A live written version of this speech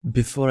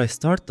Before I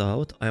start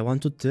out, I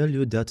want to tell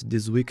you that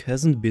this week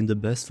hasn't been the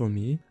best for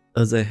me,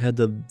 as I had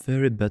a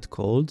very bad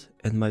cold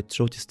and my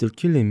throat is still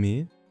killing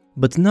me,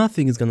 but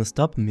nothing is gonna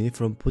stop me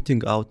from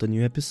putting out a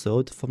new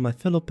episode for my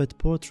fellow pet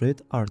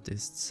portrait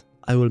artists.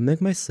 I will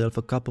make myself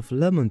a cup of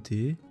lemon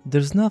tea.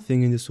 There's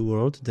nothing in this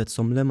world that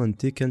some lemon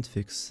tea can't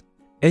fix.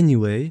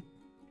 Anyway,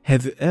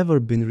 have you ever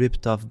been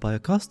ripped off by a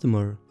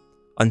customer?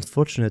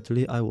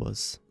 Unfortunately, I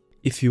was.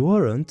 If you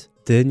weren't,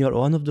 then you're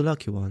one of the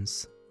lucky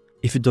ones.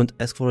 If you don't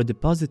ask for a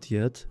deposit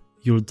yet,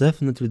 you'll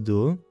definitely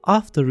do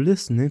after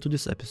listening to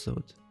this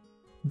episode.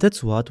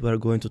 That's what we're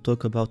going to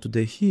talk about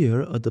today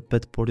here at the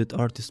Pet Portrait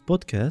Artist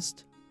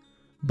podcast.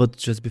 But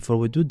just before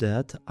we do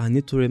that, I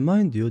need to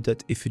remind you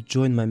that if you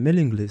join my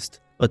mailing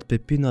list at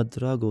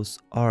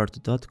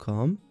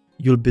pepinadragosart.com,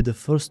 you'll be the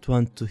first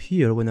one to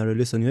hear when I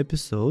release a new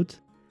episode,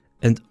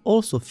 and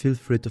also feel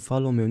free to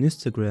follow me on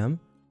Instagram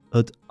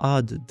at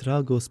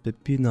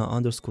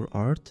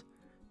 @dragospepina_art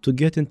to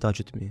get in touch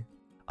with me.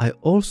 I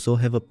also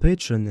have a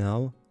Patreon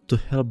now to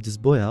help this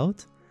boy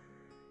out.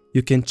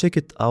 You can check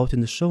it out in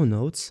the show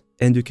notes,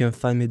 and you can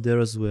find me there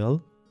as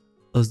well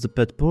as the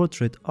Pet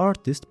Portrait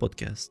Artist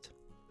podcast.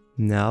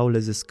 Now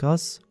let's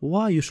discuss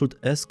why you should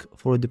ask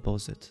for a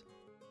deposit.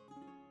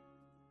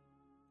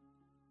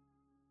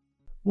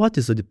 What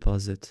is a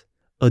deposit?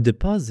 A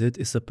deposit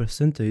is a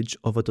percentage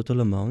of a total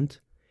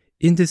amount,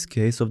 in this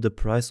case of the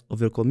price of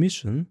your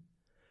commission,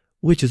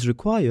 which is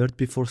required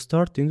before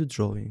starting the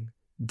drawing.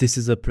 This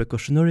is a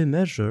precautionary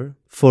measure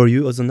for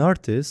you as an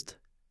artist,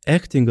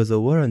 acting as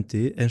a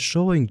warranty and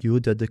showing you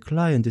that the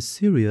client is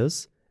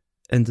serious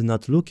and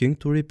not looking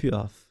to rip you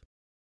off.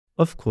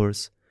 Of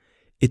course,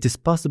 it is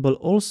possible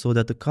also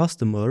that the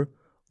customer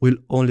will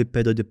only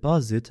pay the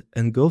deposit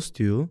and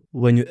ghost you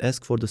when you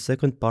ask for the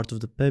second part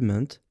of the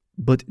payment,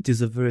 but it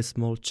is a very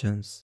small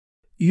chance.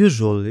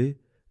 Usually,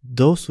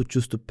 those who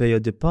choose to pay a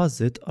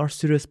deposit are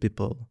serious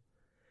people.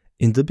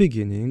 In the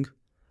beginning,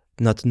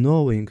 not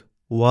knowing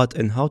what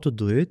and how to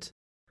do it,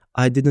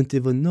 I didn't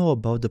even know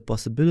about the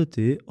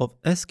possibility of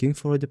asking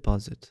for a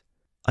deposit.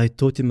 I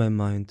thought in my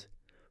mind,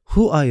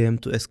 who I am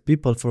to ask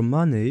people for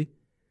money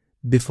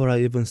before I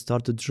even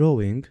started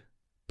drawing,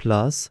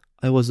 plus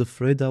I was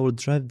afraid I would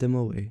drive them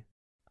away.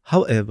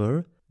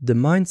 However, the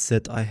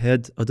mindset I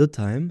had at the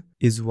time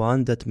is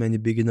one that many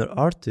beginner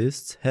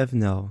artists have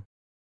now.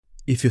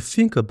 If you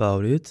think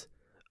about it,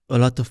 a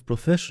lot of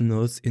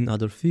professionals in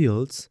other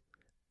fields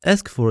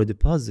ask for a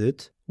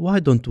deposit. Why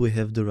don't we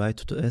have the right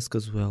to ask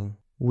as well?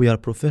 We are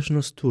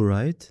professionals too,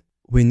 right?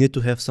 We need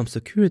to have some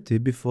security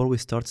before we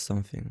start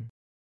something.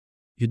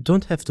 You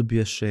don't have to be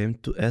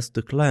ashamed to ask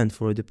the client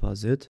for a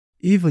deposit,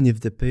 even if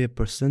they pay a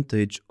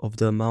percentage of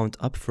the amount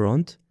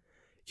upfront.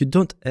 You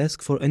don't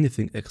ask for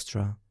anything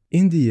extra.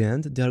 In the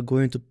end, they are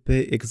going to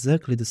pay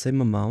exactly the same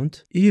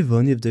amount,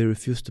 even if they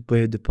refuse to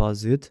pay a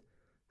deposit,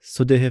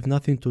 so they have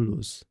nothing to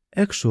lose.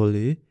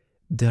 Actually,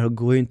 they are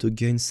going to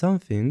gain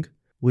something,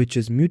 which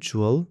is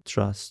mutual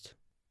trust.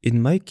 In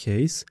my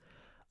case,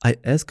 I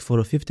ask for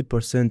a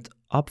 50%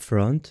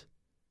 upfront,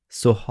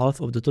 so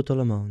half of the total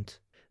amount.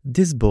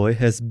 This boy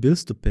has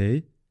bills to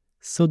pay,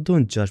 so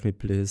don't judge me,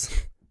 please.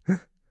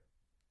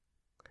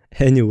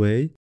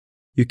 Anyway,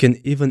 you can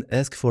even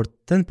ask for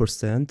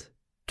 10%,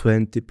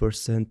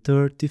 20%,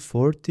 30%,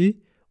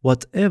 40%,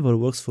 whatever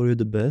works for you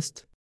the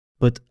best,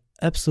 but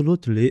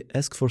absolutely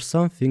ask for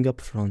something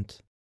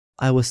upfront.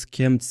 I was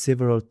scammed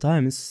several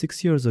times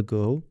 6 years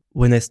ago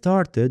when I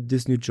started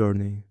this new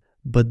journey.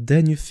 But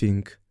then you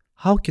think,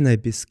 how can I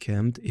be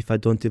scammed if I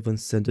don't even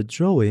send a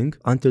drawing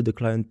until the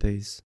client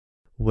pays?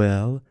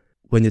 Well,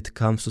 when it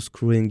comes to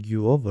screwing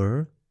you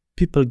over,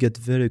 people get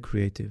very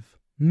creative.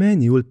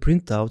 Many will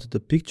print out the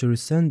picture you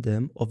send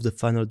them of the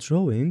final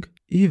drawing,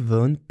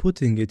 even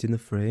putting it in a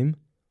frame,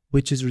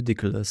 which is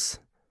ridiculous.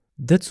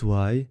 That's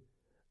why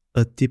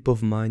a tip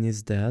of mine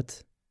is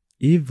that,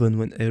 even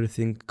when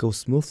everything goes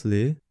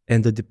smoothly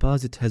and the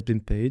deposit has been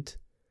paid,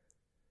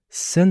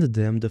 send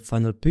them the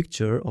final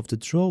picture of the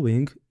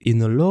drawing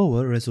in a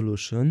lower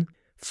resolution,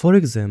 for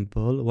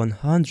example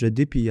 100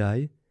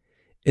 dpi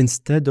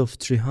instead of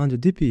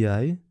 300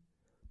 dpi,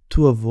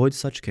 to avoid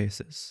such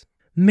cases.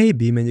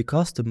 Maybe many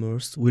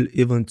customers will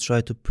even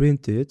try to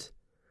print it,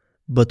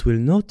 but will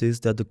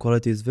notice that the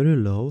quality is very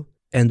low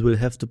and will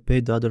have to pay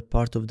the other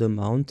part of the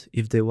amount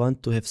if they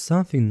want to have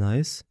something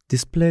nice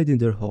displayed in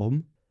their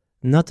home,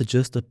 not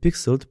just a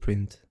pixeled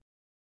print.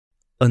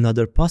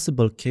 Another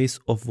possible case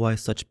of why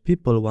such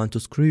people want to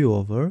screw you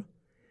over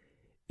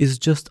is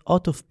just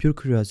out of pure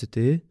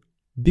curiosity,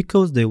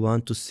 because they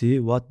want to see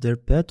what their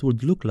pet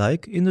would look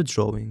like in a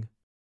drawing.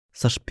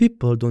 Such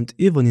people don't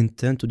even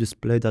intend to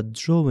display that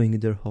drawing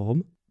in their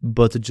home,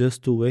 but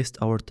just to waste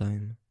our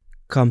time.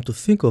 Come to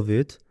think of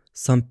it,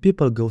 some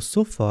people go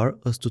so far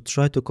as to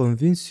try to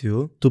convince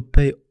you to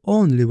pay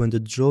only when the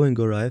drawing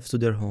arrives to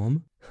their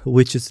home,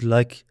 which is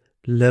like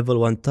level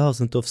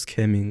 1000 of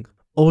scamming.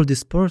 All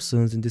these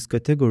persons in these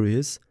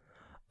categories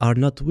are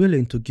not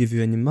willing to give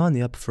you any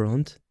money up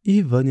front,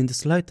 even in the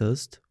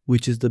slightest,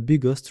 which is the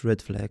biggest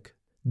red flag.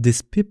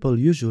 These people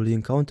usually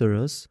encounter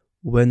us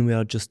when we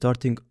are just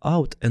starting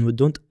out and we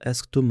don't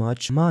ask too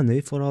much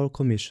money for our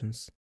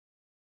commissions.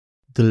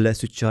 The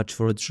less you charge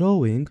for a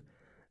drawing,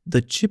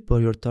 the cheaper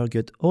your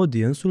target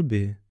audience will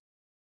be.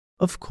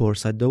 Of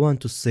course, I don't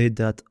want to say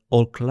that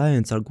all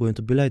clients are going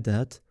to be like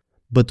that,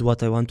 but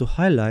what I want to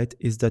highlight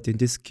is that in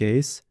this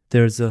case,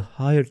 there's a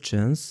higher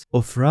chance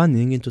of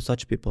running into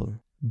such people.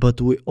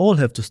 But we all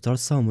have to start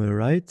somewhere,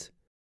 right?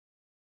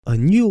 A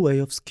new way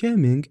of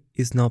scamming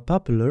is now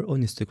popular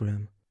on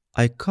Instagram.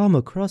 I come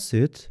across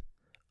it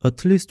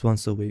at least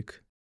once a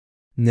week.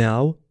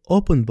 Now,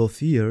 open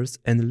both ears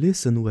and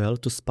listen well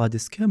to spot the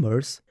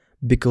scammers,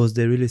 because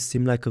they really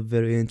seem like a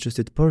very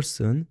interested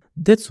person.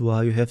 That's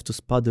why you have to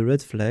spot the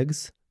red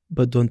flags,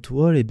 but don't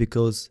worry,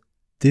 because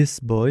this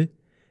boy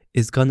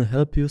is gonna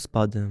help you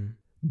spot them.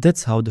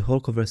 That's how the whole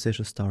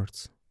conversation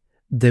starts.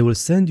 They will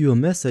send you a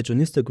message on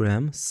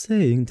Instagram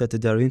saying that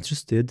they are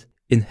interested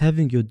in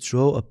having you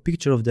draw a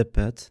picture of their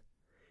pet,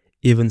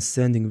 even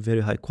sending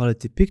very high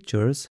quality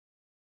pictures,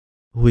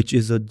 which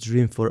is a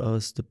dream for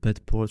us, the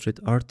pet portrait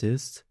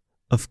artists.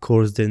 Of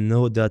course, they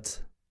know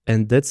that,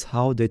 and that's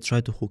how they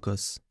try to hook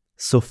us.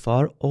 So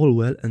far, all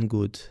well and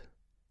good.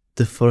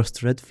 The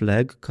first red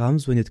flag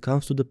comes when it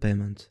comes to the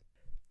payment.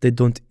 They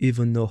don't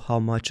even know how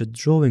much a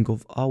drawing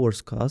of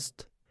ours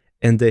costs,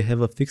 and they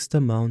have a fixed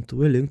amount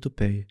willing to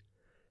pay.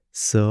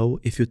 So,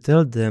 if you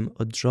tell them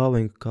a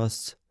drawing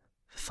costs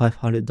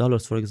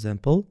 $500, for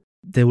example,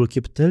 they will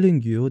keep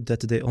telling you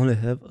that they only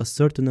have a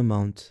certain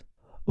amount.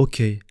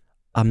 Okay,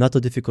 I'm not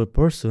a difficult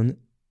person,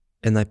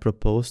 and I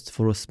proposed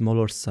for a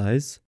smaller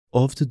size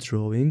of the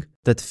drawing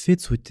that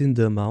fits within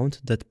the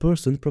amount that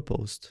person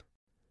proposed,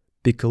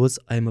 because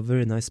I'm a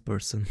very nice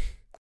person.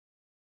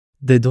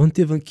 They don't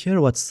even care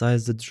what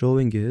size the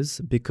drawing is,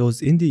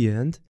 because in the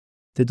end,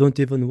 they don't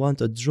even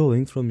want a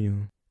drawing from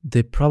you.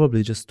 They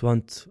probably just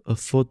want a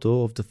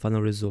photo of the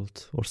final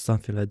result or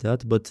something like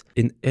that. But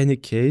in any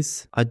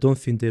case, I don't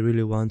think they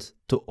really want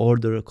to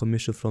order a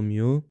commission from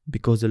you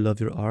because they love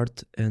your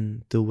art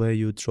and the way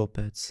you draw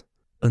pets.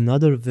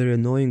 Another very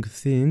annoying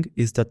thing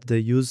is that they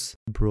use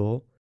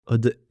bro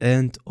at the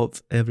end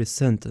of every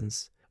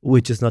sentence,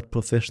 which is not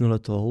professional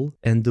at all,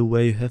 and the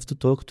way you have to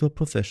talk to a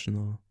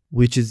professional,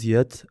 which is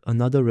yet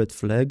another red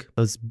flag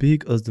as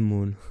big as the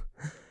moon.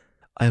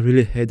 I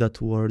really hate that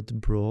word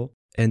bro,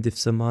 and if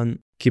someone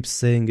keeps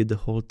saying it the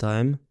whole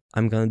time,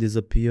 I'm gonna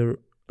disappear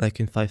like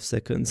in 5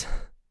 seconds.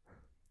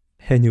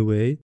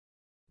 Anyway,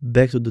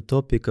 back to the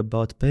topic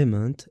about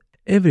payment.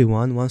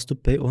 Everyone wants to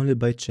pay only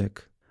by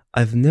check.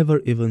 I've never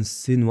even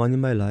seen one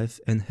in my life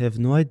and have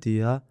no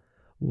idea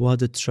what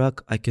the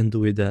truck I can do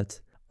with that.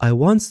 I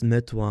once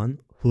met one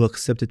who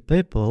accepted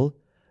PayPal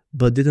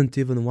but didn't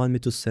even want me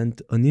to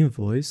send an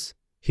invoice.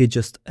 He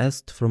just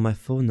asked for my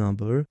phone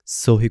number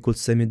so he could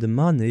send me the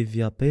money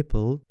via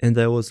PayPal, and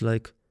I was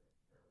like,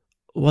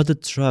 what the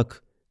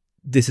truck?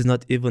 This is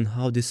not even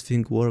how this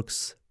thing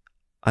works.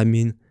 I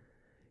mean,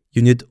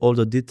 you need all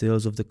the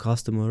details of the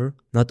customer,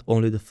 not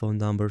only the phone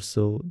number,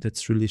 so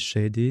that's really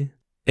shady.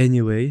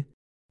 Anyway,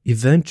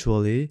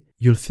 eventually,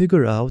 you'll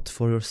figure out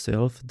for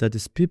yourself that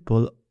these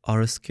people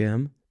are a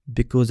scam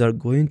because they're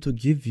going to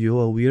give you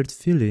a weird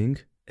feeling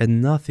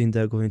and nothing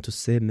they're going to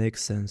say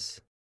makes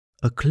sense.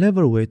 A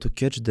clever way to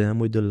catch them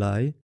with a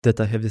lie that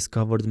I have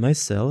discovered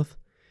myself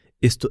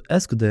is to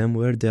ask them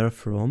where they are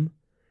from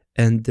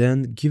and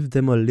then give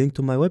them a link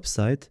to my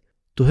website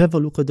to have a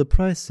look at the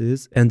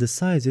prices and the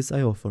sizes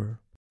I offer.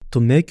 To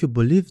make you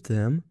believe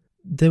them,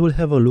 they will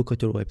have a look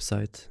at your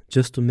website,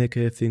 just to make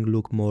everything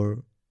look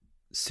more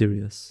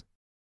serious.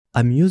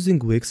 I'm using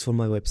Wix for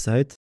my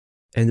website,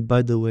 and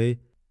by the way,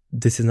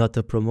 this is not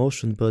a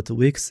promotion, but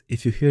Wix,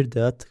 if you hear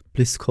that,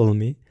 please call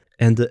me.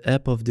 And the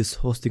app of this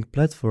hosting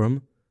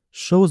platform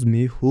shows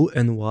me who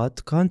and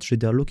what country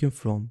they are looking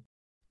from.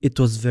 It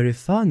was very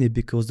funny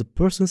because the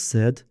person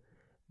said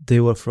they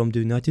were from the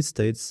United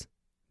States,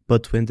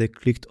 but when they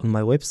clicked on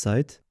my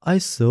website, I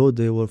saw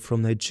they were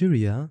from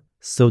Nigeria,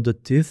 so the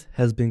thief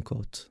has been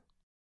caught.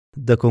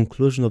 The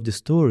conclusion of the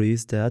story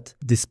is that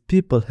these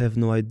people have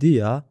no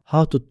idea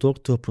how to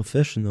talk to a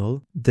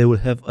professional. They will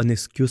have an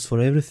excuse for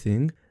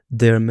everything.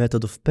 Their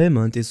method of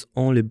payment is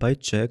only by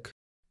check,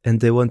 and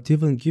they won't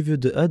even give you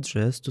the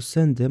address to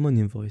send them an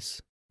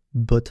invoice.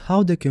 But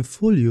how they can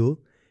fool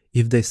you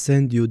if they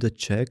send you the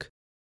check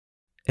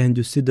and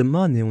you see the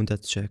money on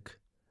that check?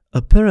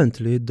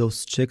 Apparently,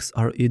 those checks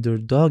are either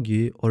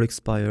doggy or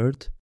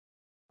expired,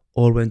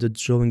 or when the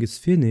drawing is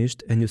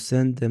finished and you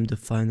send them the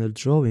final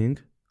drawing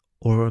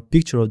or a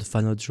picture of the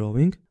final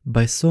drawing,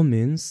 by some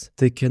means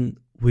they can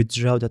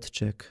withdraw that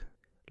check.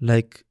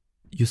 Like,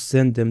 you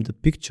send them the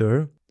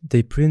picture,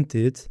 they print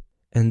it,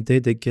 and they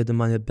get the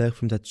money back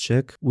from that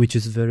check, which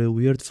is very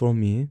weird for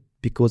me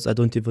because I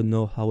don't even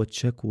know how a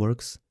check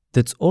works.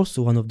 That's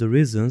also one of the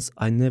reasons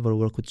I never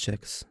work with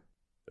checks.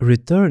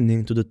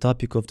 Returning to the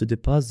topic of the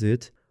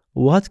deposit,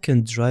 what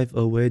can drive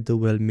away the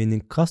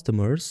well-meaning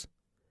customers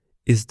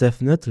is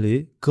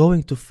definitely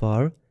going too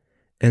far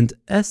and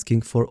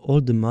asking for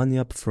all the money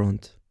up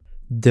front.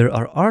 There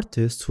are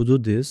artists who do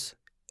this,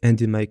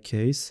 and in my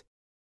case,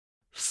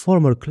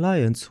 Former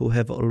clients who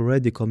have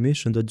already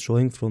commissioned a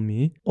drawing from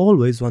me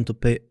always want to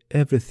pay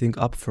everything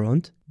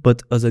upfront,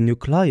 but as a new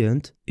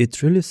client,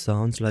 it really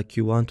sounds like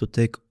you want to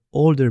take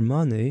all their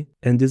money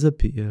and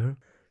disappear.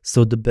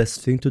 So the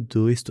best thing to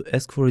do is to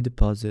ask for a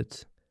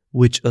deposit,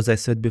 which, as I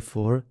said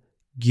before,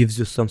 gives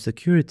you some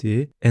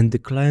security and the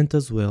client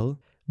as well,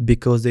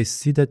 because they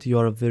see that you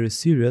are a very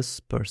serious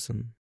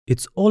person.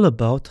 It's all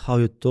about how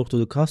you talk to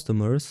the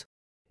customers.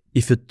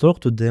 If you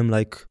talk to them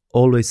like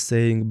always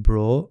saying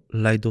bro,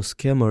 like those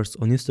scammers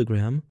on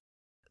Instagram,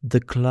 the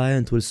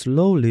client will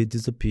slowly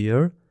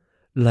disappear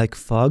like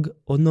fog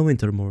on a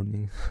winter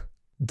morning.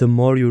 The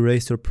more you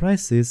raise your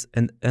prices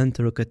and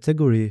enter a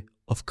category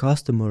of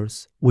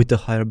customers with a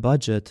higher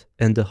budget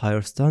and a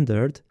higher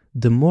standard,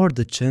 the more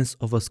the chance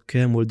of a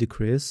scam will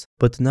decrease.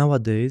 But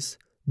nowadays,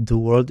 the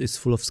world is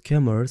full of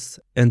scammers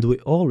and we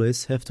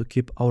always have to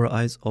keep our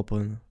eyes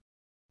open.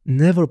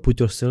 Never put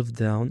yourself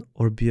down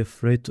or be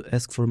afraid to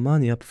ask for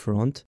money up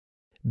front,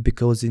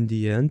 because in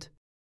the end,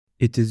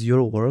 it is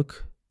your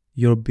work,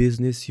 your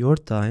business, your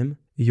time,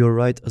 your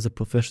right as a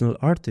professional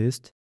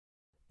artist,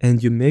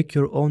 and you make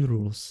your own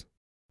rules.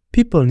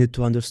 People need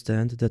to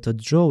understand that a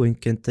drawing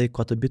can take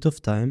quite a bit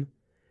of time,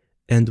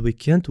 and we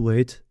can't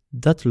wait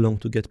that long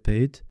to get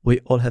paid. We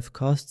all have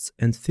costs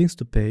and things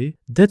to pay.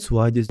 That's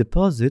why this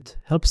deposit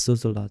helps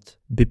us a lot.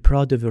 Be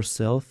proud of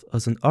yourself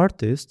as an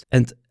artist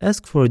and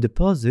ask for a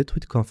deposit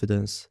with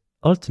confidence.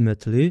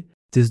 Ultimately,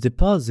 this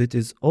deposit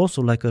is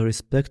also like a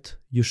respect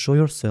you show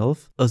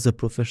yourself as a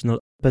professional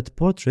pet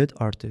portrait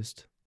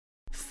artist.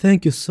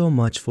 Thank you so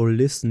much for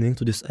listening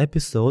to this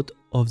episode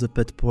of the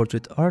Pet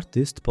Portrait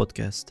Artist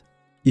podcast.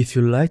 If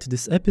you liked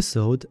this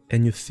episode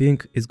and you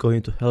think it's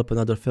going to help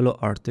another fellow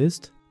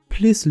artist,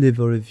 please leave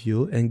a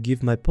review and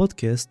give my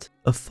podcast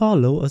a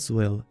follow as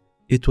well.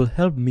 It will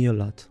help me a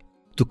lot.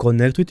 To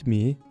connect with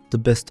me, the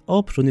best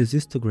option is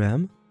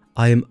Instagram.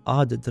 I am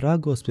at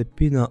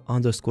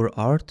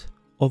dragospepina_art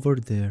over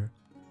there.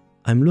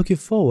 I'm looking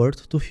forward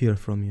to hear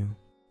from you.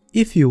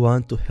 If you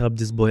want to help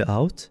this boy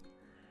out,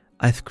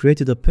 I've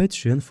created a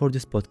Patreon for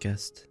this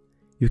podcast.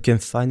 You can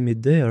find me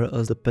there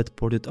as the Pet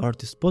Portrait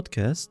Artist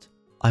podcast.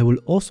 I will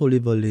also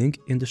leave a link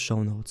in the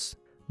show notes.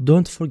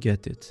 Don't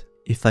forget it.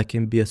 If I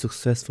can be a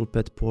successful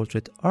pet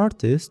portrait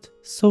artist,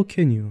 so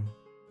can you.